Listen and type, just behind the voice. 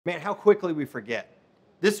Man, how quickly we forget.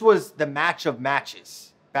 This was the match of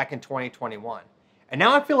matches back in 2021. And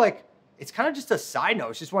now I feel like it's kind of just a side note.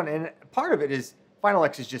 It's just one. And part of it is Final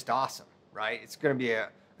X is just awesome, right? It's going to be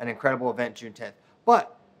an incredible event June 10th.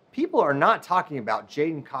 But people are not talking about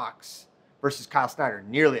Jaden Cox versus Kyle Snyder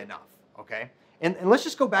nearly enough, okay? And let's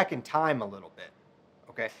just go back in time a little bit,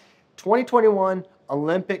 okay? 2021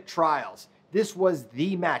 Olympic trials. This was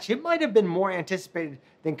the match. It might have been more anticipated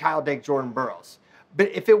than Kyle Dake, Jordan Burroughs. But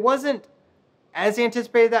if it wasn't as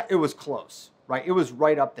anticipated that, it was close, right? It was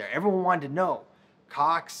right up there. Everyone wanted to know,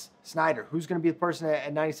 Cox, Snyder, who's going to be the person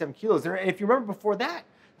at 97 kilos? And if you remember before that,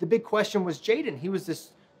 the big question was Jaden. He was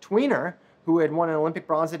this tweener who had won an Olympic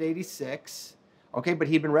bronze at 86, okay, but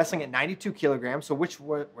he'd been wrestling at 92 kilograms, so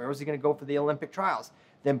where was he going to go for the Olympic trials?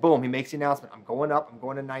 Then boom, he makes the announcement, I'm going up, I'm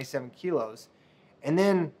going to 97 kilos. And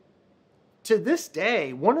then to this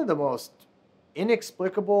day, one of the most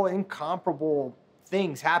inexplicable, incomparable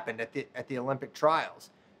things happened at the Olympic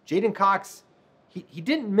trials. Jaden Cox, he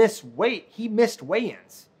didn't miss weight. He missed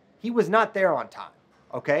weigh-ins. He was not there on time,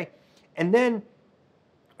 okay? And then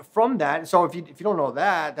from that, so if you don't know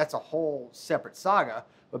that, that's a whole separate saga.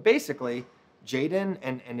 But basically, Jaden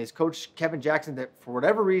and his coach, Kevin Jackson, that for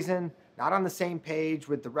whatever reason, not on the same page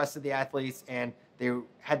with the rest of the athletes, and they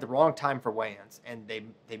had the wrong time for weigh-ins, and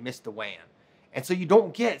they missed the weigh-in. And so you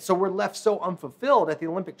don't get, so we're left so unfulfilled at the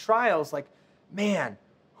Olympic trials, like, man,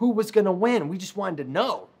 who was going to win? We just wanted to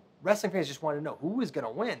know. Wrestling fans just wanted to know who was going to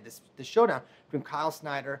win this showdown between Kyle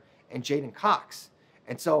Snyder and Jaden Cox.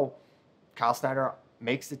 And so Kyle Snyder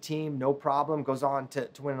makes the team, no problem, goes on to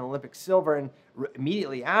win an Olympic silver. And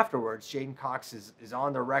immediately afterwards, Jaden Cox is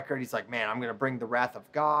on the record. He's like, man, I'm going to bring the wrath of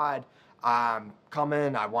God. I'm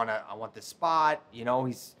coming. I want this spot. You know,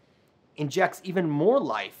 he's injects even more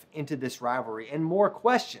life into this rivalry and more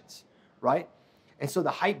questions, right? And so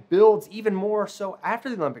the hype builds even more so after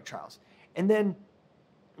the Olympic trials. And then,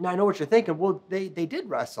 now I know what you're thinking. Well, they did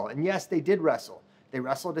wrestle. And yes, they did wrestle. They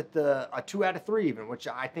wrestled at a 2 out of 3 even, which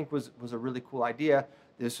I think was a really cool idea.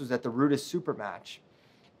 This was at the Rudis Super Match.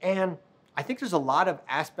 And I think there's a lot of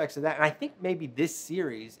aspects of that. And I think maybe this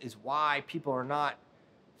series is why people are not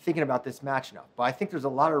thinking about this match enough. But I think there's a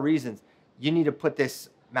lot of reasons you need to put this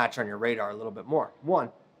match on your radar a little bit more.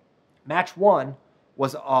 Match one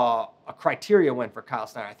was a criteria win for Kyle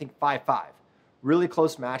Snyder. I think 5-5. Really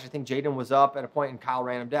close match. I think Jaden was up at a point and Kyle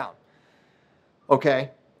ran him down. Okay.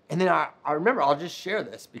 And then I remember, I'll just share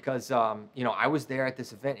this because, I was there at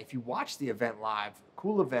this event. If you watch the event live,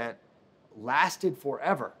 cool event, lasted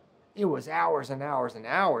forever. It was hours and hours and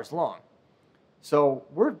hours long. So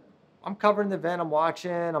I'm covering the event. I'm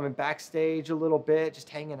watching. I'm in backstage a little bit, just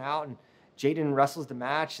hanging out. And Jaden wrestles the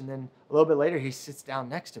match. And then a little bit later, he sits down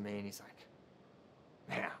next to me and he's like,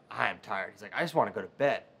 man, I am tired. He's like, I just want to go to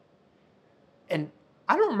bed. And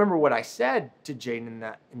I don't remember what I said to Jaden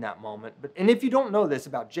in that moment. And if you don't know this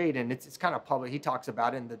about Jaden, it's kind of public. He talks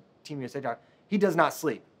about it in the Team USA doc. He does not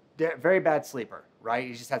sleep. Very bad sleeper, right?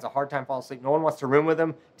 He just has a hard time falling asleep. No one wants to room with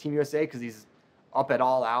him, Team USA, because he's up at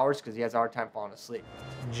all hours because he has a hard time falling asleep.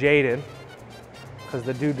 Jaden, because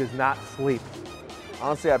the dude does not sleep.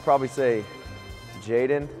 Honestly, I'd probably say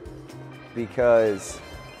Jaden because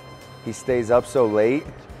he stays up so late.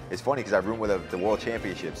 It's funny because I room with the World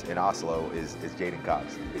Championships in Oslo is Jaden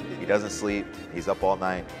Cox. He doesn't sleep. He's up all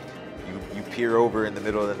night. You peer over in the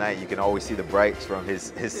middle of the night. You can always see the brights from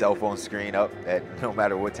his cell phone screen up at no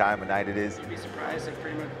matter what time of night it is. I'd be surprised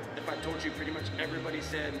if I told you pretty much everybody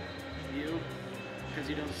said you because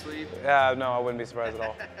you don't sleep. Yeah, no, I wouldn't be surprised at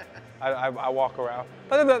all. I walk around.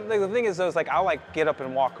 But the thing is, though, is like I'll get up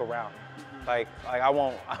and walk around. Like I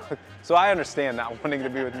won't. So I understand not wanting to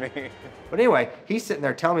be with me. But anyway, he's sitting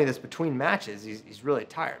there telling me this between matches. He's really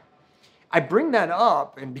tired. I bring that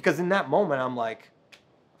up, and because in that moment I'm like,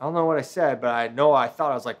 I don't know what I said, but I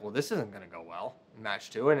was like, well, this isn't going to go well in match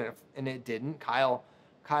 2, and it didn't. Kyle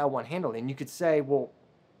won handily, and you could say, well,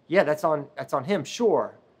 yeah, that's on him,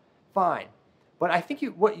 sure, fine. But I think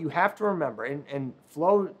what you have to remember, and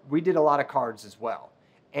Flo, we did a lot of cards as well,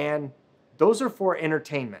 and those are for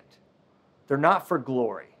entertainment. They're not for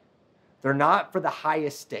glory. They're not for the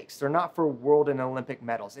highest stakes. They're not for world and Olympic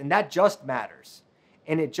medals. And that just matters.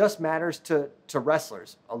 And it just matters to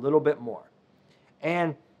wrestlers a little bit more.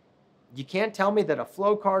 And you can't tell me that a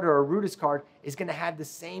Flo card or a Rudis card is going to have the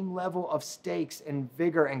same level of stakes and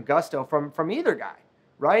vigor and gusto from either guy,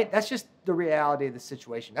 right? That's just the reality of the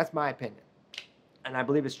situation. That's my opinion. And I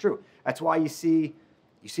believe it's true. That's why you see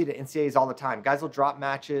the NCAAs all the time. Guys will drop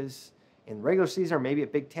matches in regular season or maybe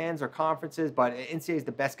at Big Tens or conferences, but NCAAs,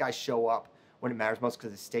 the best guys show up when it matters most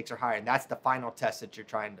because the stakes are higher, and that's the final test that you're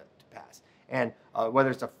trying to pass. And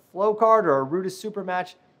whether it's a Flo card or a Rudis super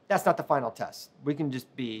match, that's not the final test. We can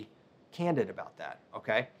just be candid about that,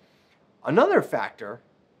 okay? Another factor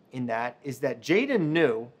in that is that Jaden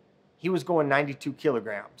knew he was going 92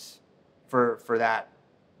 kilograms for that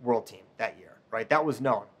world team that year, right? That was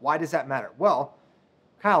known. Why does that matter? Well,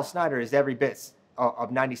 Kyle Snyder is every bit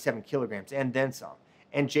of 97 kilograms and then some.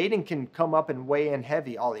 And Jaden can come up and weigh in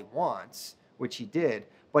heavy all he wants, which he did,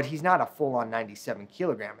 but he's not a full-on 97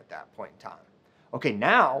 kilogram at that point in time. Okay,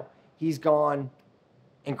 now he's gone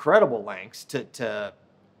incredible lengths to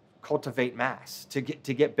cultivate mass, to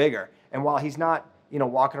get bigger. And while he's not,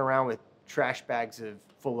 walking around with trash bags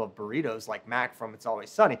full of burritos like Mac from It's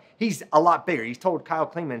Always Sunny, he's a lot bigger. He's told Kyle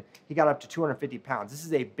Klingman he got up to 250 pounds. This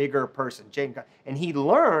is a bigger person, Jaden, and he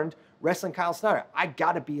learned wrestling Kyle Snyder. I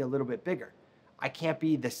got to be a little bit bigger. I can't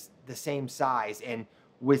be the same size and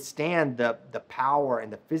withstand the power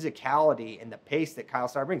and the physicality and the pace that Kyle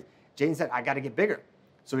Snyder brings. Jaden said, I got to get bigger.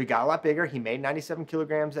 So he got a lot bigger. He made 97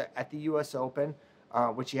 kilograms at the U.S. Open,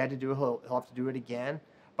 which he had to do. He'll have to do it again.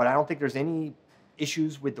 But I don't think there's any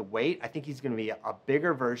issues with the weight. I think he's going to be a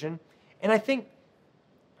bigger version. And I think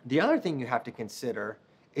the other thing you have to consider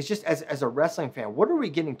is just as a wrestling fan, what are we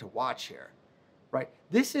getting to watch here, right?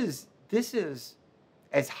 This is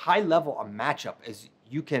as high level a matchup as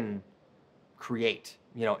you can create,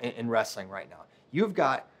 in wrestling right now. You've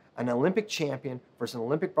got an Olympic champion versus an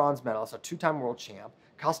Olympic bronze medalist, a two-time world champ.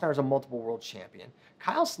 Kyle Snyder's a multiple world champion.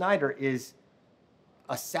 Kyle Snyder is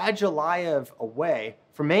a Sadulayev away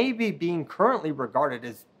from maybe being currently regarded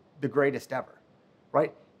as the greatest ever,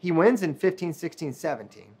 right? He wins in 15, 16,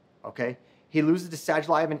 17, okay? He loses to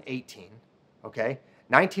Sadulayev in 18, okay?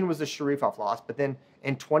 19 was the Sharifov loss, but then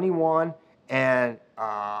in 21 and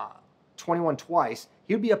 21 twice,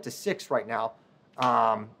 he would be up to 6 right now,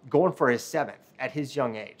 going for his 7th at his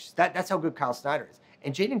young age. That's how good Kyle Snyder is.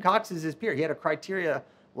 And Jaden Cox is his peer. He had a criteria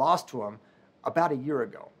loss to him about a year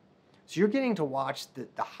ago. So you're getting to watch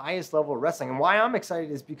the highest level of wrestling. And why I'm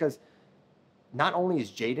excited is because not only is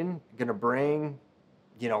Jaden going to bring,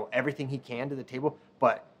 everything he can to the table,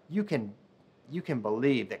 but you can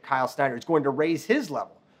believe that Kyle Snyder is going to raise his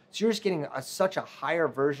level. So you're just getting such a higher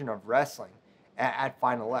version of wrestling at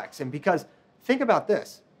Final X. And because, think about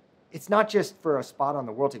this, it's not just for a spot on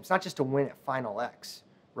the world team. It's not just to win at Final X,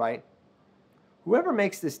 right? Whoever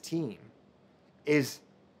makes this team is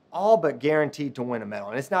all but guaranteed to win a medal.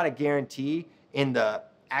 And it's not a guarantee in the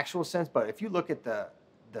actual sense, but if you look at the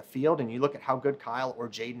field and you look at how good Kyle or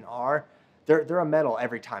Jaden are, they're a medal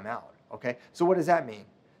every time out, okay? So what does that mean?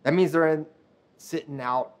 That means they're sitting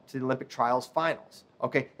out to the Olympic trials finals,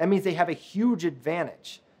 okay? That means they have a huge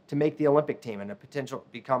advantage to make the Olympic team and a potential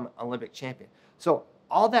become Olympic champion. So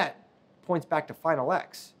all that points back to Final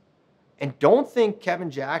X. And don't think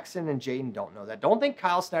Kevin Jackson and Jaden don't know that. Don't think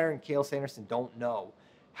Kyle Snyder and Cael Sanderson don't know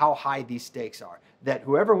how high these stakes are. That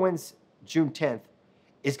whoever wins June 10th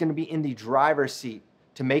is going to be in the driver's seat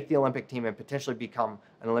to make the Olympic team and potentially become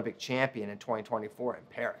an Olympic champion in 2024 in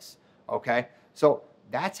Paris, okay? So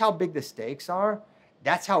that's how big the stakes are.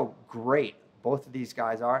 That's how great both of these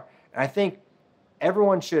guys are. And I think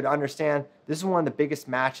everyone should understand this is one of the biggest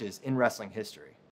matches in wrestling history.